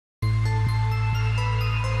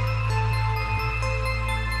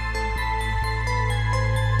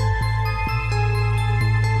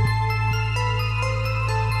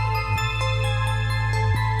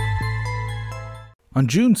On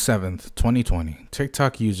June 7th, 2020,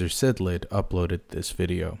 TikTok user SidLid uploaded this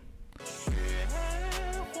video.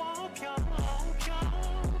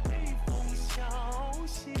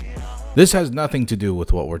 This has nothing to do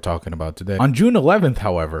with what we're talking about today. On June 11th,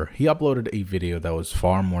 however, he uploaded a video that was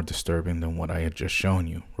far more disturbing than what I had just shown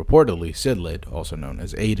you. Reportedly, SidLid, also known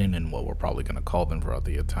as Aiden and what we're probably going to call them throughout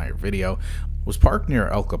the entire video, was parked near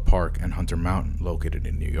Elka Park and Hunter Mountain, located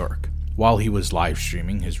in New York. While he was live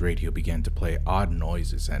streaming, his radio began to play odd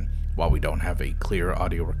noises, and while we don't have a clear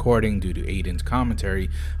audio recording due to Aiden's commentary,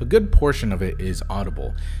 a good portion of it is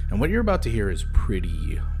audible, and what you're about to hear is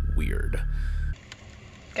pretty weird.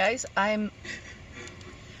 Guys, I'm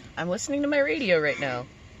listening to my radio right now,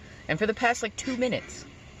 and for the past 2 minutes,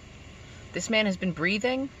 this man has been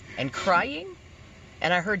breathing and crying,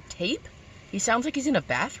 and I heard tape. He sounds like he's in a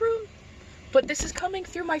bathroom, but this is coming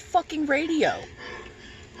through my fucking radio.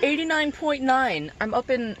 89.9. I'm up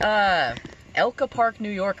in Elka Park, New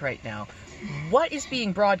York right now. What is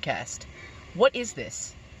being broadcast? What is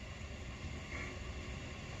this?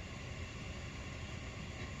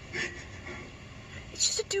 It's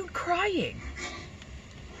just a dude crying.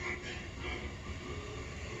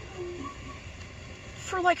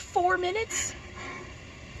 For 4 minutes?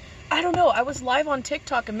 I don't know. I was live on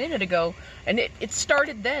TikTok a minute ago, and it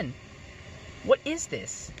started then. What is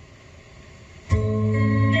this?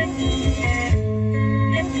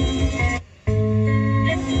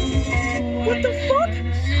 What the fuck?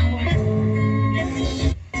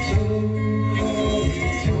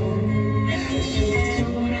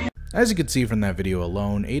 As you can see from that video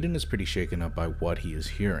alone, Aiden is pretty shaken up by what he is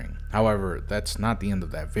hearing. However, that's not the end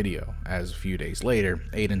of that video, as a few days later,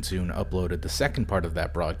 Aiden soon uploaded the second part of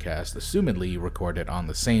that broadcast, assumedly recorded on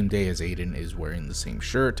the same day as Aiden is wearing the same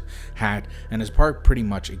shirt, hat, and is parked pretty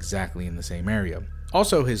much exactly in the same area.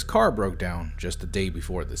 Also, his car broke down just the day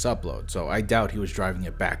before this upload, so I doubt he was driving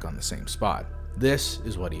it back on the same spot. This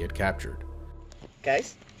is what he had captured.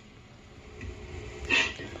 Guys?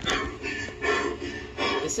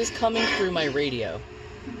 This is coming through my radio.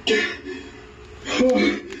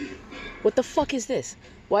 What the fuck is this?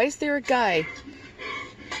 Why is there a guy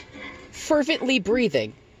fervently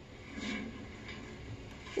breathing?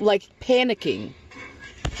 Panicking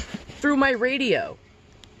through my radio.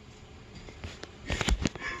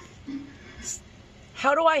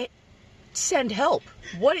 How do I send help?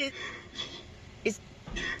 What is...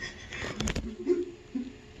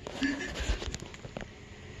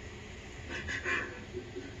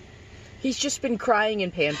 He's just been crying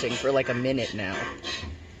and panting for a minute now.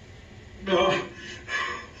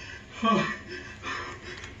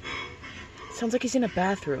 Sounds like he's in a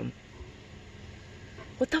bathroom.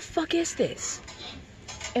 What the fuck is this?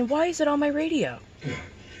 And why is it on my radio?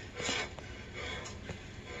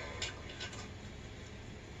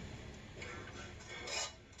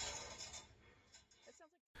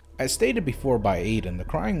 As stated before by Aiden, the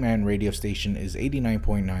Crying Man radio station is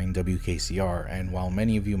 89.9 WKCR, and while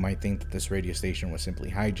many of you might think that this radio station was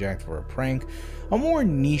simply hijacked for a prank, a more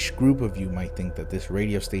niche group of you might think that this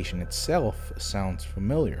radio station itself sounds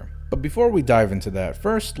familiar. But before we dive into that,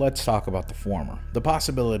 first let's talk about the former, the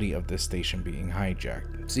possibility of this station being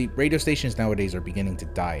hijacked. See, radio stations nowadays are beginning to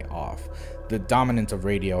die off. The dominance of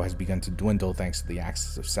radio has begun to dwindle thanks to the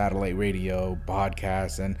access of satellite radio,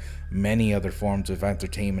 podcasts, and many other forms of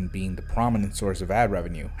entertainment being the prominent source of ad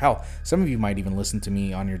revenue. Hell, some of you might even listen to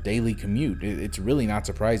me on your daily commute. It's really not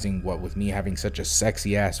surprising what with me having such a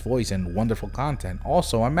sexy ass voice and wonderful content.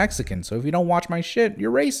 Also, I'm Mexican, so if you don't watch my shit,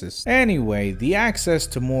 you're racist. Anyway, the access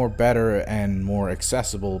to more better and more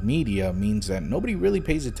accessible media means that nobody really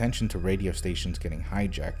pays attention to radio stations getting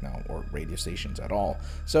hijacked now, or radio stations at all.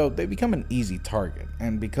 So they become an easy target,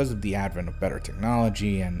 and because of the advent of better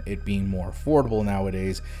technology and it being more affordable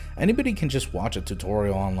nowadays, anybody can just watch a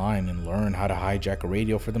tutorial online and learn how to hijack a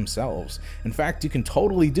radio for themselves. In fact, you can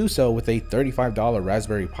totally do so with a $35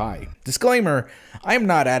 Raspberry Pi. Disclaimer, I am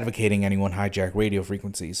not advocating anyone hijack radio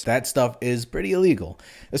frequencies. That stuff is pretty illegal,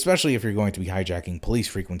 especially if you're going to be hijacking police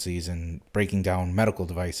frequencies and breaking down medical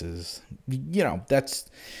devices. You know,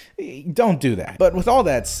 don't do that. But with all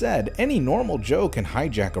that said, any normal Joe can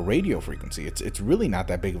hijack a radio frequency. It's really not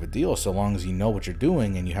that big of a deal so long as you know what you're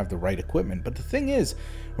doing and you have the right equipment. But the thing is,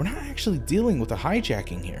 we're not actually dealing with a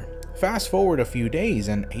hijacking here. Fast forward a few days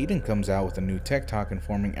and Aiden comes out with a new TikTok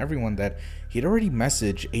informing everyone that he'd already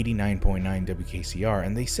messaged 89.9 WKCR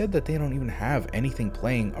and they said that they don't even have anything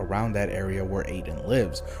playing around that area where Aiden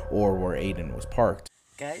lives or where Aiden was parked.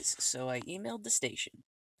 Guys, so I emailed the station,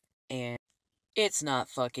 and it's not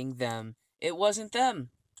fucking them. It wasn't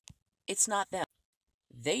them. It's not them.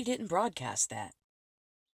 They didn't broadcast that.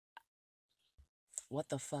 What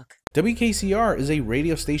the fuck? WKCR is a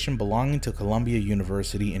radio station belonging to Columbia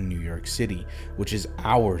University in New York City, which is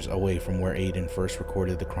hours away from where Aiden first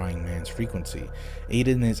recorded the Crying Man's frequency.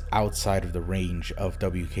 Aiden is outside of the range of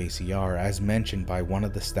WKCR, as mentioned by one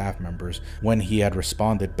of the staff members when he had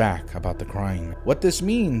responded back about the Crying Man. What this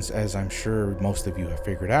means, as I'm sure most of you have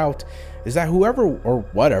figured out, is that whoever or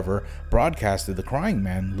whatever broadcasted the Crying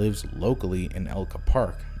Man lives locally in Elka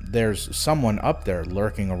Park. There's someone up there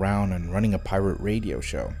lurking around and running a pirate radio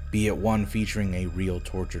show, be it one featuring a real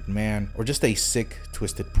tortured man or just a sick,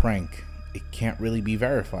 twisted prank. It can't really be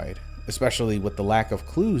verified, especially with the lack of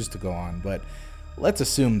clues to go on, but let's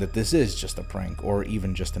assume that this is just a prank or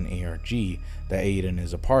even just an ARG that Aiden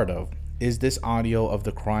is a part of. Is this audio of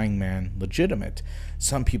the Crying Man legitimate?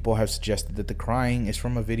 Some people have suggested that the crying is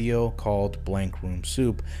from a video called Blank Room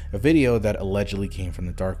Soup, a video that allegedly came from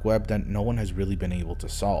the dark web that no one has really been able to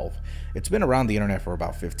solve. It's been around the internet for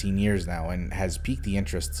about 15 years now and has piqued the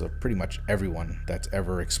interests of pretty much everyone that's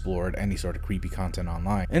ever explored any sort of creepy content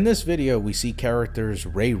online. In this video, we see characters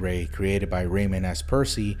Ray Ray, created by Raymond S.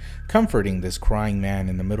 Percy, comforting this crying man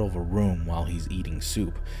in the middle of a room while he's eating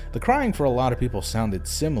soup. The crying for a lot of people sounded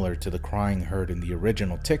similar to the crying heard in the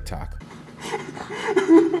original TikTok.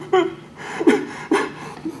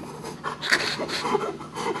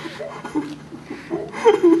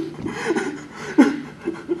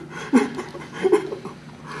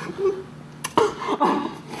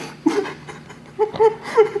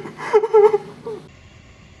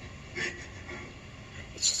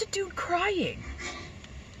 It's just a dude crying.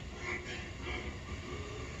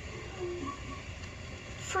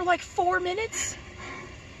 For like 4 minutes?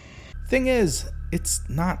 Thing is, it's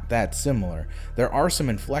not that similar. There are some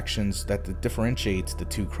inflections that differentiates the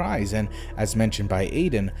two cries, and as mentioned by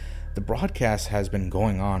Aiden, the broadcast has been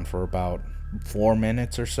going on for about 4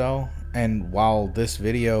 minutes or so, and while this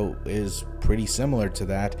video is pretty similar to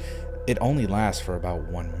that, it only lasts for about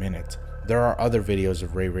 1 minute. There are other videos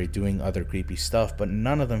of Ray Ray doing other creepy stuff, but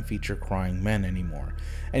none of them feature crying men anymore.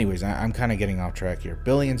 Anyways, I'm kind of getting off track here.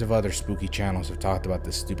 Billions of other spooky channels have talked about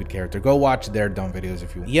this stupid character. Go watch their dumb videos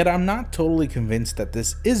if you want. Yet I'm not totally convinced that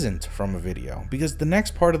this isn't from a video, because the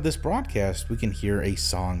next part of this broadcast, we can hear a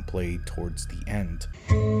song played towards the end.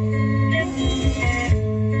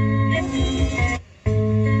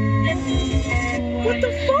 What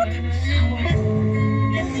the fuck?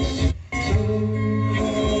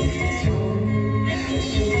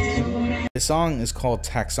 The song is called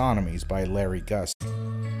Taxonomies by Larry Gus.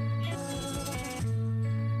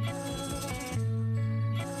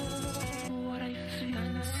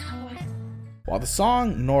 While the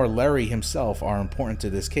song nor Larry himself are important to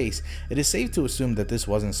this case, it is safe to assume that this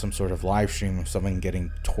wasn't some sort of live stream of someone getting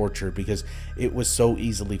tortured because it was so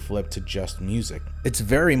easily flipped to just music. It's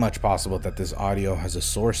very much possible that this audio has a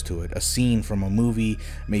source to it, a scene from a movie,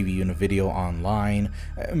 maybe in a video online,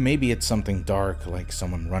 maybe it's something dark like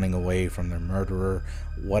someone running away from their murderer.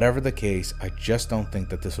 Whatever the case, I just don't think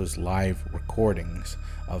that this was live recordings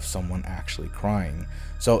of someone actually crying.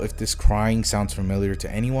 So if this crying sounds familiar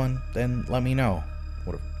to anyone, then let me know.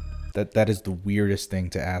 That is the weirdest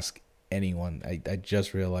thing to ask anyone. I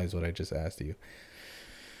just realized what I just asked you.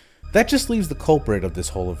 That just leaves the culprit of this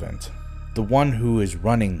whole event, the one who is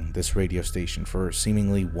running this radio station for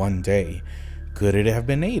seemingly 1 day. Could it have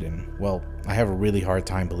been Aiden? Well, I have a really hard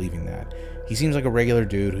time believing that. He seems like a regular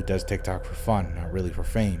dude who does TikTok for fun, not really for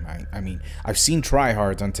fame. I mean, I've seen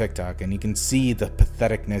tryhards on TikTok, and you can see the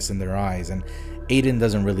patheticness in their eyes, and Aiden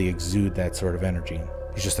doesn't really exude that sort of energy.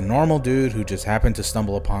 He's just a normal dude who just happened to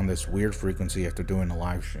stumble upon this weird frequency after doing a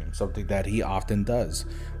live stream, something that he often does.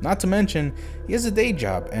 Not to mention, he has a day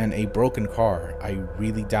job and a broken car. I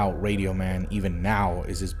really doubt Radio Man, even now,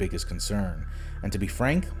 is his biggest concern. And to be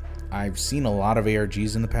frank, I've seen a lot of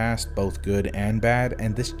ARGs in the past, both good and bad,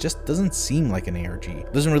 and this just doesn't seem like an ARG.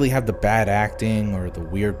 It doesn't really have the bad acting or the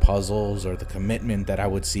weird puzzles or the commitment that I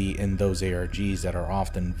would see in those ARGs that are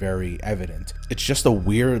often very evident. It's just a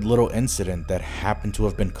weird little incident that happened to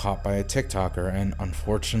have been caught by a TikToker, and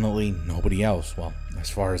unfortunately nobody else, well, as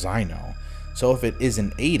far as I know. So if it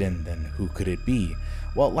isn't Aiden, then who could it be?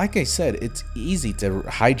 Well, like I said, it's easy to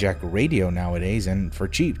hijack radio nowadays, and for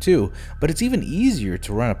cheap too, but it's even easier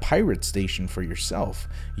to run a pirate station for yourself.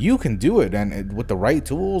 You can do it, and with the right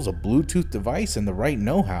tools, a Bluetooth device, and the right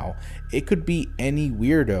know-how, it could be any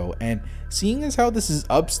weirdo. And seeing as how this is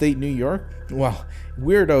upstate New York, well,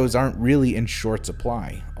 weirdos aren't really in short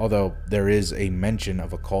supply. Although there is a mention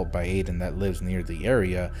of a cult by Aiden that lives near the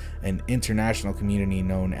area, an international community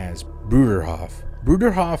known as Bruderhof.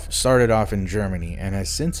 Bruderhof started off in Germany and has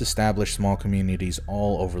since established small communities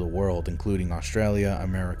all over the world, including Australia,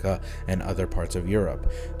 America, and other parts of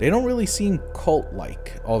Europe. They don't really seem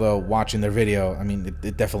cult-like, although watching their video, I mean,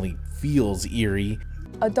 it definitely feels eerie.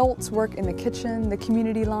 Adults work in the kitchen, the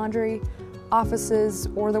community laundry, offices,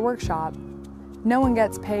 or the workshop. No one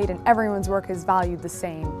gets paid and everyone's work is valued the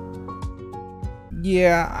same.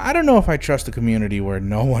 Yeah, I don't know if I trust a community where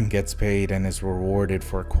no one gets paid and is rewarded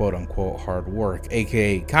for quote-unquote hard work,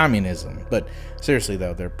 aka communism. But seriously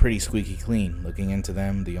though, they're pretty squeaky clean. Looking into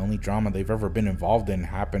them, the only drama they've ever been involved in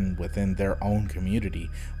happened within their own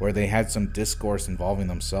community, where they had some discourse involving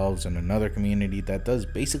themselves and another community that does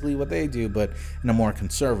basically what they do, but in a more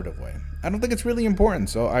conservative way. I don't think it's really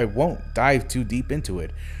important, so I won't dive too deep into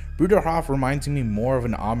it. Bruderhof reminds me more of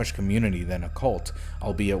an Amish community than a cult,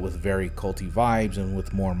 albeit with very culty vibes and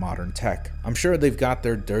with more modern tech. I'm sure they've got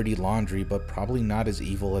their dirty laundry, but probably not as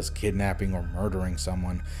evil as kidnapping or murdering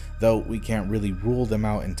someone, though we can't really rule them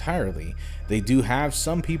out entirely. They do have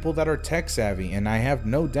some people that are tech savvy, and I have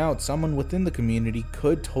no doubt someone within the community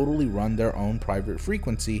could totally run their own private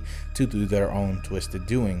frequency to do their own twisted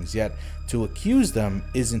doings, yet to accuse them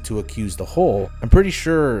isn't to accuse the whole. I'm pretty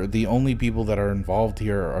sure the only people that are involved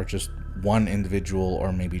here are just one individual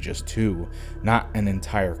or maybe just two, not an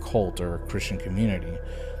entire cult or Christian community.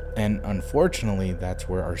 And unfortunately, that's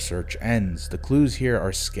where our search ends. The clues here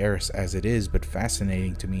are scarce as it is, but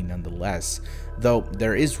fascinating to me nonetheless. Though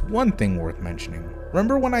there is one thing worth mentioning.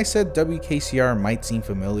 Remember when I said WKCR might seem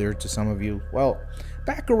familiar to some of you? Well,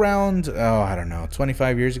 back around, I don't know,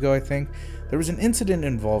 25 years ago I think, there was an incident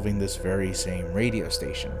involving this very same radio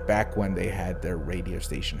station, back when they had their radio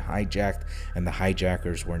station hijacked and the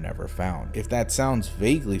hijackers were never found. If that sounds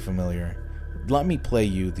vaguely familiar, let me play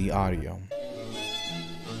you the audio.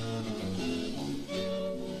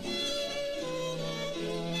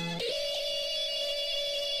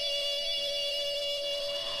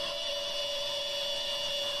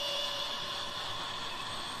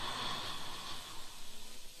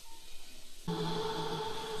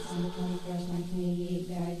 On the 21st, 1988,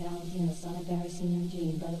 Barry Valentino, son of Barry Sr.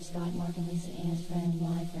 G, brother of Scott, Mark, and Lisa Ann's friend,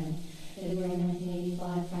 my friend. February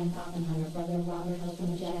 1985, Frank Oppenheimer, brother of Robert,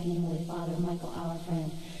 husband of Jackie and Emily, father of Michael, our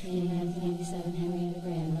friend. In 1987, Henrietta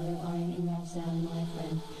Graham, mother of Ian and Ralph Sally, my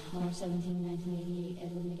friend. March 17, 1988,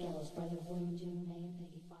 Edward McGellis, brother of William, June, May, and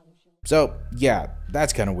Peggy, father of Cheryl. So yeah,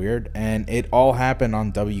 that's kind of weird, and it all happened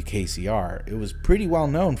on WKCR. It was pretty well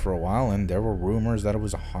known for a while, and there were rumors that it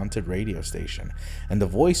was a haunted radio station, and the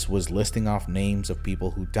voice was listing off names of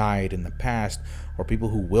people who died in the past or people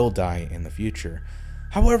who will die in the future.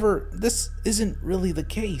 However, this isn't really the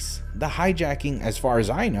case. The hijacking, as far as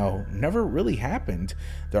I know, never really happened.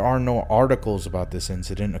 There are no articles about this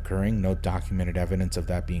incident occurring, no documented evidence of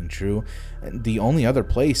that being true. And the only other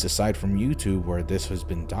place aside from YouTube where this has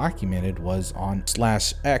been documented was on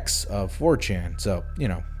 /X of 4chan, so, you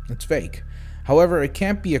know, it's fake. However, it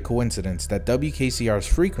can't be a coincidence that WKCR's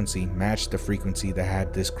frequency matched the frequency that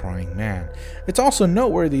had this crying man. It's also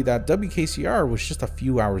noteworthy that WKCR was just a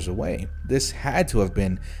few hours away. This had to have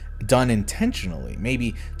been done intentionally,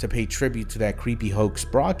 maybe to pay tribute to that creepy hoax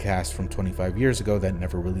broadcast from 25 years ago that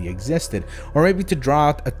never really existed, or maybe to draw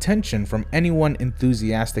out attention from anyone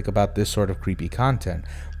enthusiastic about this sort of creepy content.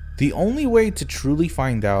 The only way to truly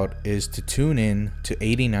find out is to tune in to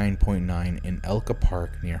 89.9 in Elka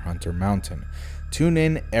Park near Hunter Mountain. Tune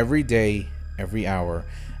in every day, every hour,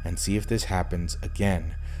 and see if this happens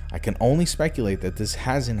again. I can only speculate that this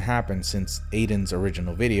hasn't happened since Aiden's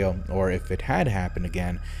original video, or if it had happened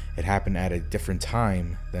again, it happened at a different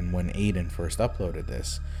time than when Aiden first uploaded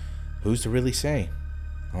this. Who's to really say?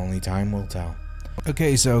 Only time will tell.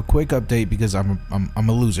 Okay, so quick update because I'm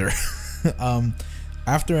a loser.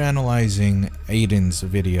 After analyzing Aiden's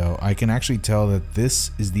video, I can actually tell that this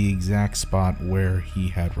is the exact spot where he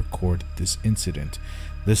had recorded this incident.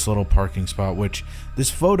 This little parking spot, which this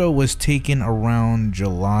photo was taken around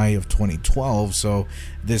July of 2012, so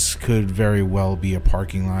this could very well be a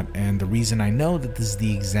parking lot. And the reason I know that this is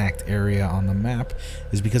the exact area on the map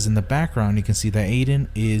is because in the background you can see that Aiden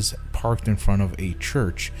is parked in front of a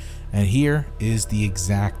church, and here is the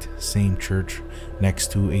exact same church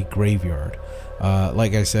next to a graveyard.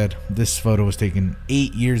 Like I said, this photo was taken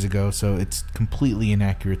 8 years ago, so it's completely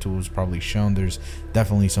inaccurate to what was probably shown. There's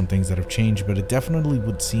definitely some things that have changed, but it definitely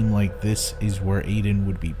would seem like this is where Aiden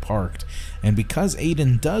would be parked. And because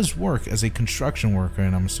Aiden does work as a construction worker,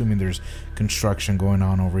 and I'm assuming there's construction going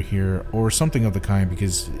on over here or something of the kind,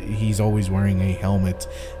 because he's always wearing a helmet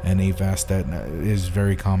and a vest that is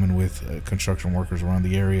very common with construction workers around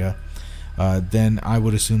the area. then I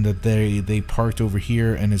would assume that they parked over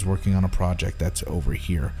here and is working on a project that's over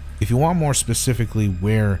here. If you want more specifically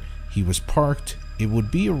where he was parked, it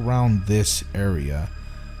would be around this area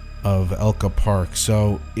of Elka Park.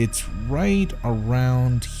 So it's right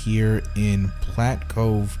around here in Plate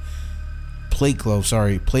Clove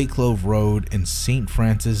Road in St.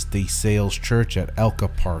 Francis de Sales Church at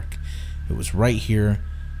Elka Park. It was right here.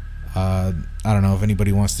 I don't know if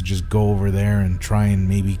anybody wants to just go over there and try and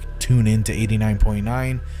maybe tune into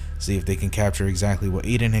 89.9, see if they can capture exactly what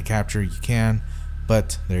Aiden had captured. You can,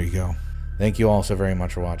 but there you go. Thank you all so very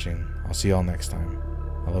much for watching. I'll see you all next time.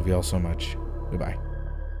 I love you all so much. Goodbye.